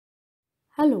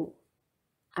Hello,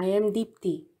 I am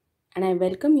Deepti and I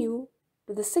welcome you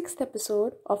to the sixth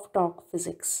episode of Talk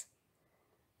Physics.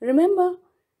 Remember,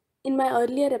 in my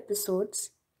earlier episodes,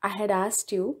 I had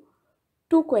asked you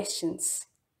two questions.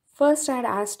 First, I had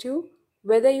asked you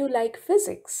whether you like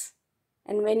physics,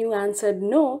 and when you answered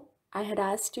no, I had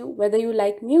asked you whether you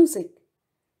like music.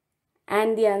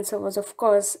 And the answer was, of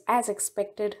course, as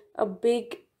expected, a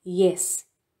big yes.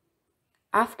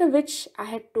 After which, I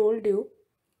had told you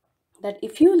that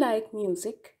if you like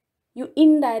music, you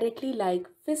indirectly like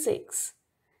physics.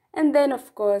 And then,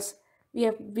 of course, we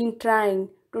have been trying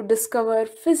to discover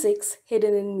physics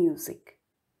hidden in music.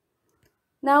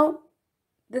 Now,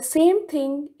 the same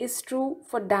thing is true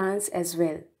for dance as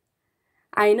well.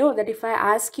 I know that if I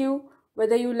ask you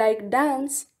whether you like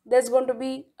dance, there's going to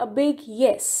be a big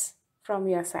yes from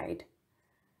your side.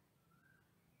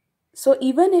 So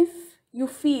even if you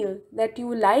feel that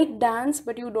you like dance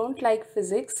but you don't like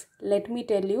physics, let me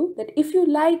tell you that if you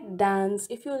like dance,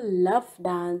 if you love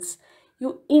dance,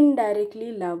 you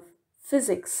indirectly love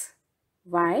physics.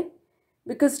 Why?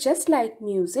 Because just like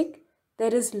music,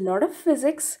 there is a lot of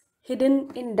physics hidden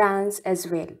in dance as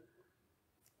well.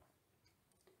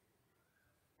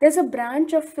 There's a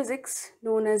branch of physics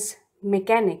known as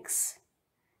mechanics,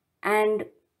 and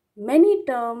many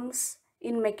terms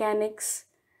in mechanics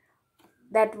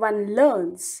that one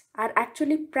learns are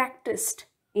actually practiced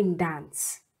in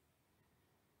dance.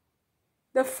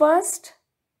 The first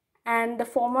and the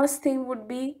foremost thing would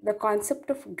be the concept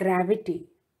of gravity.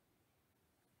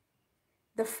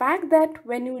 The fact that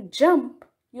when you jump,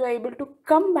 you are able to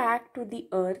come back to the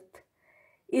earth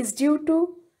is due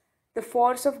to the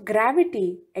force of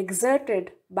gravity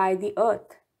exerted by the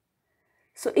earth.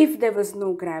 So if there was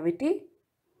no gravity,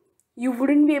 you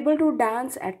wouldn't be able to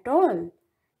dance at all.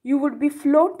 You would be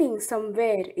floating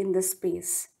somewhere in the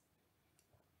space.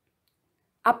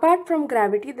 Apart from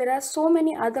gravity, there are so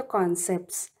many other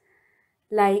concepts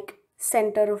like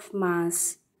center of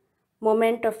mass,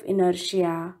 moment of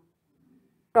inertia,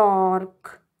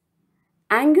 torque,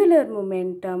 angular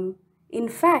momentum. In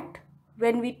fact,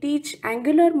 when we teach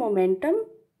angular momentum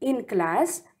in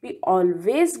class, we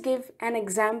always give an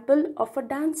example of a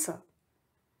dancer.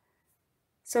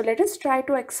 So let us try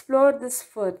to explore this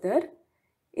further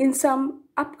in some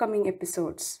upcoming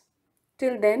episodes.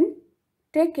 Till then,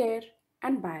 take care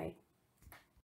and bye.